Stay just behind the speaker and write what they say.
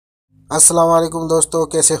अस्सलाम वालेकुम दोस्तों,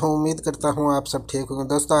 कैसे हो? उम्मीद करता हूँ आप सब ठीक होंगे।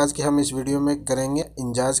 दोस्तों आज की हम इस वीडियो में करेंगे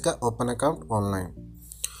इंजाज का ओपन अकाउंट ऑनलाइन।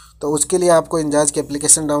 तो उसके लिए आपको इंजाज की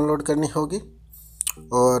एप्लीकेशन डाउनलोड करनी होगी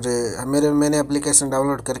और मैंने एप्लीकेशन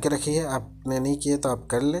डाउनलोड करके रखी है। आपने नहीं किए तो आप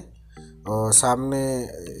कर लें। और सामने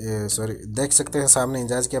देख सकते हैं सामने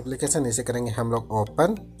इंजाज की एप्लीकेशन। इसे करेंगे हम लोग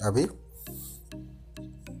ओपन अभी।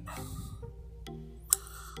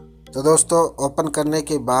 तो दोस्तों ओपन करने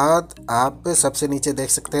के बाद आप सबसे नीचे देख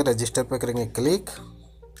सकते हैं रजिस्टर पर करेंगे क्लिक।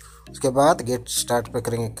 उसके बाद गेट स्टार्ट पर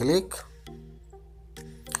करेंगे क्लिक।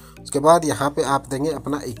 उसके बाद यहाँ पे आप देंगे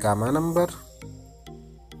अपना इकामा नंबर।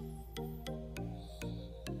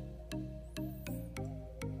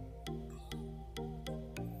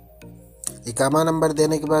 इकामा नंबर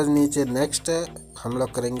देने के बाद नीचे नेक्स्ट हम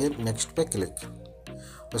लोग करेंगे नेक्स्ट पे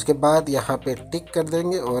क्लिक। उसके बाद यहाँ पे टिक कर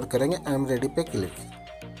देंगे और करेंगे आई एम रेडी पे क्लिक।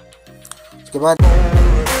 उसके बाद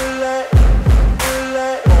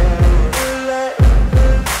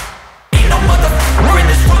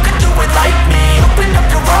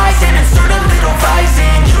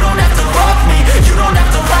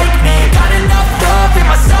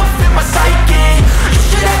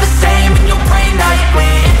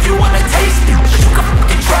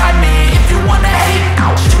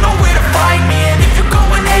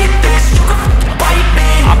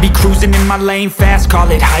cruising in my lane fast,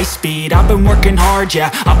 call it high speed. I've been working hard,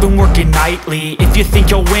 yeah, I've been working nightly. If you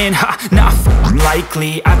think you'll win, ha, not likely.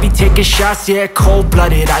 I be taking shots, yeah,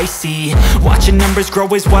 cold-blooded, icy. Watching numbers grow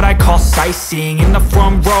is what I call sightseeing. In the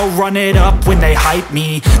front row, run it up when they hype me.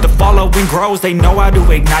 The following grows, they know how to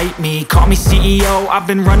ignite me. Call me CEO, I've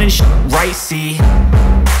been running right, see.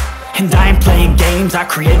 And I ain't playing games, I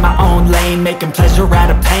create my own lane, making pleasure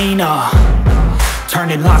out of pain,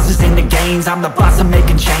 turning losses into gains. I'm the boss, I'm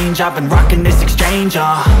making change. I've been rocking this exchange,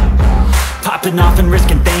 popping off and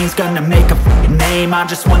risking things. Gonna make a name, I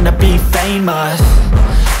just wanna be famous.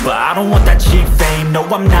 But I don't want that cheap fame, no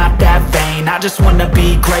I'm not that vain. I just wanna be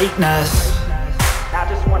greatness. I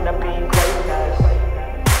just wanna be greatness.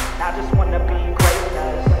 I just wanna be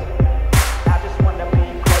greatness. I just wanna be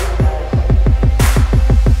greatness.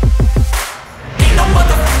 Ain't no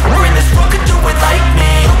motherfucker in this world could do it like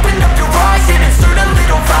me. Open up your eyes and insert a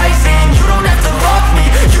little rising. You don't have to love me,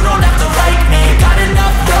 you don't have to like me. Got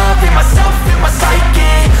enough love in myself, in my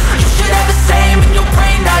psyche. You should have the same in your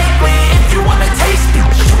brain nightly. If you wanna taste me,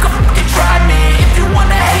 you can fucking try me. If you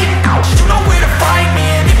wanna hate, you know where to find me.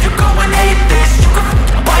 And if you go and hate this, you can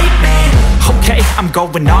fucking bite me. Okay, I'm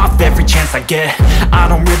going off every chance I get. I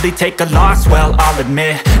don't really take a loss, well, I'll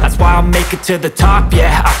admit. That's why I'll make it to the top,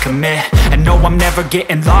 yeah, I commit. And no, I'm never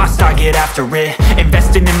getting lost, I get after it.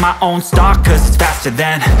 Investing in my own stock, cause it's faster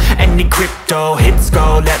than any crypto hits go,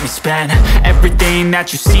 let me spend. Everything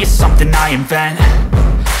that you see is something I invent.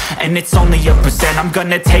 And it's only a percent. I'm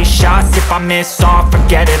gonna take shots. If I miss all,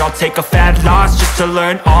 forget it. I'll take a fat loss just to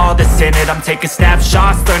learn all that's in it. I'm taking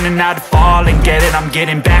snapshots, learning how to fall and get it. I'm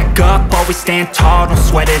getting back up, always stand tall, don't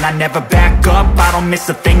sweat it. I never back up, I don't miss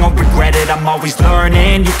a thing or regret it. I'm always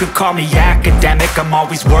learning, you could call me academic. I'm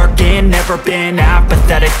always working, never been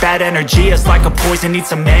apathetic. Bad energy is like a poison, needs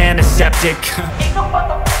some antiseptic. Ain't no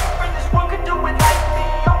motherfucker in this world could do it like me.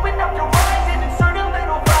 Open up your eyes and insert a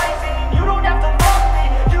little rising. You don't have to love me,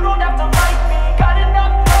 you don't have to like me. Got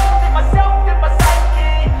enough love in myself, in my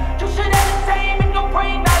psyche. You should have the same in your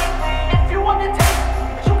brain nightly. If you wanna taste me,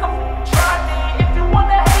 you can try me. If you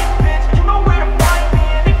wanna hate bitch, you know where to find me.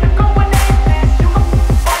 And if you go and hate this, you can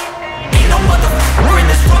fight me. Ain't no motherfucker in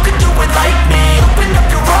this world could do it like me. Open up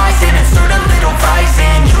your eyes and insert a little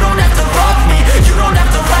rising. You don't have to love me, you don't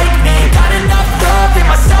have to like me. Got enough love in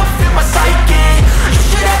myself, in my psyche. You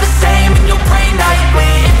should have the same in your brain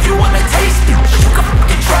nightly. If you wanna taste me, you can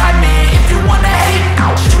fucking try me. If you wanna hate,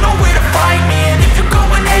 you know where to find me. And if you go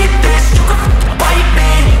and hate this, you can fucking bite me.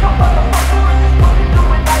 Ain't no motherfucker in this world can do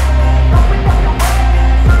it like me. Open up your eyes and insert a little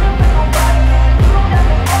rising. You don't have to love me, you don't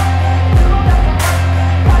have to like me.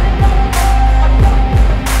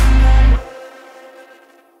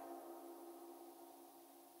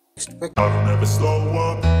 Got enough I don't ever slow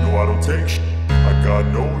up, no I don't take shit. I got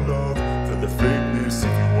no love for the fakeness.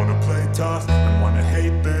 If you wanna play tough and wanna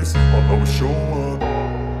hate this, I'll always show up.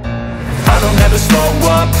 I don't ever slow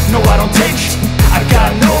up, no I don't take shit. I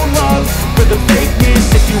got no love for the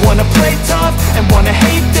fakeness. If you wanna play tough and wanna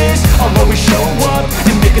hate this, I'll always show up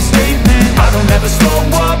and make a statement. I don't ever slow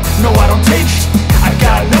up, no I don't take shit. I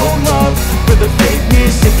got no love for the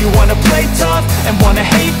fakeness. If you wanna play tough and wanna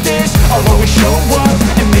hate this, I'll always show up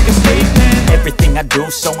and make a statement. Everything I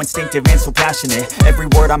do so instinctive and so passionate. Every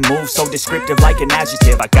word I move so descriptive like an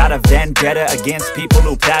adjective. I got a vendetta against people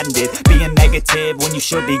who patented being negative when you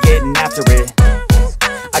should be getting after it.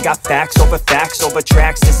 I got facts over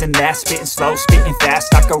tracks, this and that. Spitting slow, spitting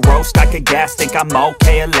fast, I could roast, I could gas. Think I'm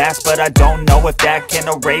okay at last, but I don't know if that can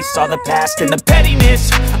erase all the past. And the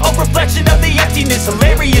pettiness, a reflection of the emptiness.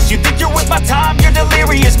 Hilarious, you think you're with my time, you're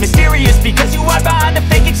delirious. Mysterious, because you hide behind a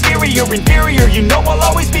fake exterior. Inferior, you know I'll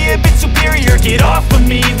always be a bit superior. Get off of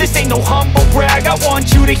me, this ain't no humble brag. I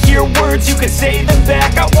want you to hear words, you can say them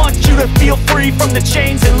back. I want you to feel free from the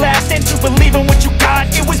chains that last, and to believe in what you got,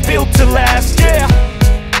 it was built to last, yeah.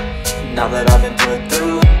 Now that I've been put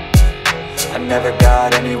through, I never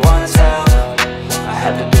got anyone's help, I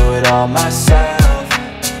had to do it all myself.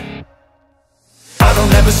 I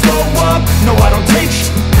don't ever slow up, no I don't take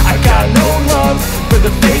sh**. I got no love for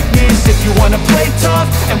the fakeness. If you wanna play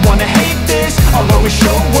tough and wanna hate this, I'll always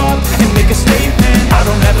show up and make a statement. I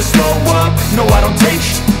don't ever slow up, no I don't take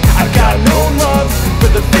sh**. I got no love for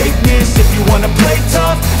the fakeness. If you wanna play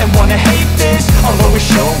tough and wanna hate this, I'll always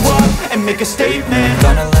show up and make a statement.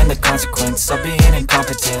 Gonna learn the consequence of being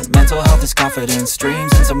incompetent. Mental health is confidence,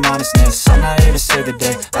 dreams and some honestness. I'm not here to save the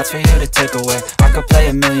day, that's for you to take away. I could play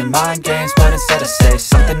a million mind games, but instead I say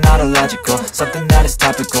something not illogical, something that is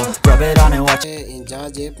topical. Rub it on and watch it.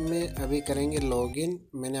 इंजाज app में अभी करेंगे login.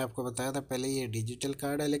 मैंने आपको बताया था पहले ये digital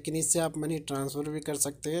card है, लेकिन इससे आप मनी ट्रांसफ़र भी कर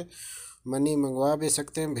सकते हैं, मनी मंगवा भी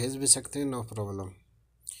सकते हैं, भेज भी सकते हैं, नो प्रॉब्लम।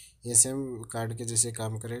 ये सेम कार्ड के जैसे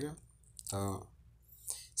काम करेगा। तो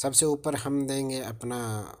सबसे ऊपर हम देंगे अपना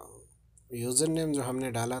यूज़र नेम जो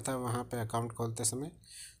हमने डाला था वहाँ पे अकाउंट खोलते समय,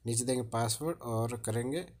 नीचे देंगे पासवर्ड और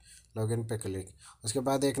करेंगे लॉगिन पे क्लिक। उसके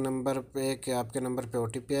बाद एक नंबर पे आपके नंबर पे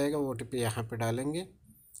OTP आएगा, वो OTP यहाँ पे डालेंगे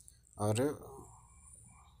और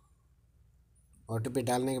OTP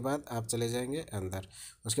डालने के बाद आप चले जाएंगे अंदर।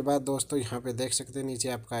 उसके बाद दोस्तों यहाँ पे देख सकते हैं नीचे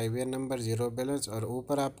आपका IBAN नंबर, ज़ीरो बैलेंस, और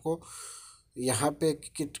ऊपर आपको यहाँ पे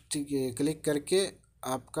क्लिक करके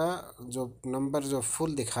आपका जो नंबर जो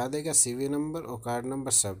फुल दिखा देगा, CV नंबर और कार्ड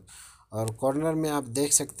नंबर सब। और कॉर्नर में आप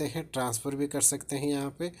देख सकते हैं ट्रांसफ़र भी कर सकते हैं,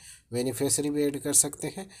 यहाँ पे बेनिफिशियरी भी ऐड कर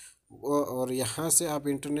सकते हैं, और यहाँ से आप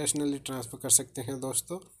इंटरनेशनली ट्रांसफ़र कर सकते हैं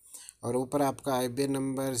दोस्तों। और ऊपर आपका IBAN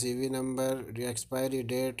number, CV number, expiry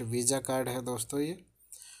date, visa card है दोस्तों ये।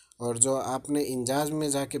 और जो आपने इंजाज में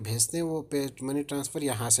जाके भेजते हैं वो पे मनी ट्रांसफ़र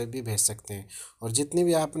यहाँ से भी भेज सकते हैं। और जितनी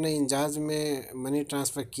भी आपने इंजाज में मनी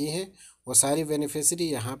ट्रांसफ़र की है वो सारी बेनिफिशियरी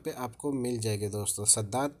यहाँ पे आपको मिल जाएगी दोस्तों।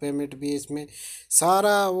 सद्दात पेमेंट भी इसमें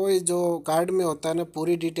सारा वो जो कार्ड में होता है ना,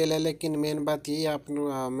 पूरी डिटेल है। लेकिन मेन बात यही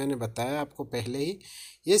मैंने बताया आपको पहले ही,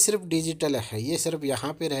 ये सिर्फ डिजिटल है, ये सिर्फ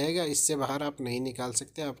यहाँ पे रहेगा, इससे बाहर आप नहीं निकाल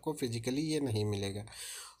सकते, आपको फिजिकली ये नहीं मिलेगा।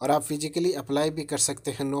 और आप फिजिकली अप्लाई भी कर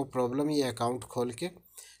सकते हैं, नो प्रॉब्लम, ये अकाउंट खोल के।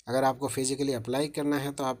 अगर आपको फिजिकली अप्लाई करना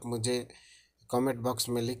है तो आप मुझे कमेंट बॉक्स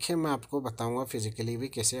में लिखें, मैं आपको बताऊंगा फिजिकली भी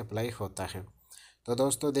कैसे अप्लाई होता है। तो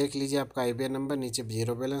दोस्तों देख लीजिए आपका IBAN नंबर, नीचे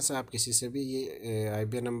ज़ीरो बैलेंस है, आप किसी से भी ये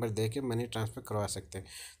IBAN नंबर दे के मनी ट्रांसफ़र करवा सकते हैं।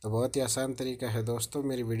 तो बहुत ही आसान तरीका है दोस्तों।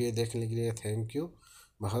 मेरी वीडियो देखने के लिए थैंक यू,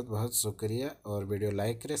 बहुत बहुत शुक्रिया। और वीडियो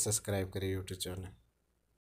लाइक करें, सब्सक्राइब करें यूट्यूब चैनल।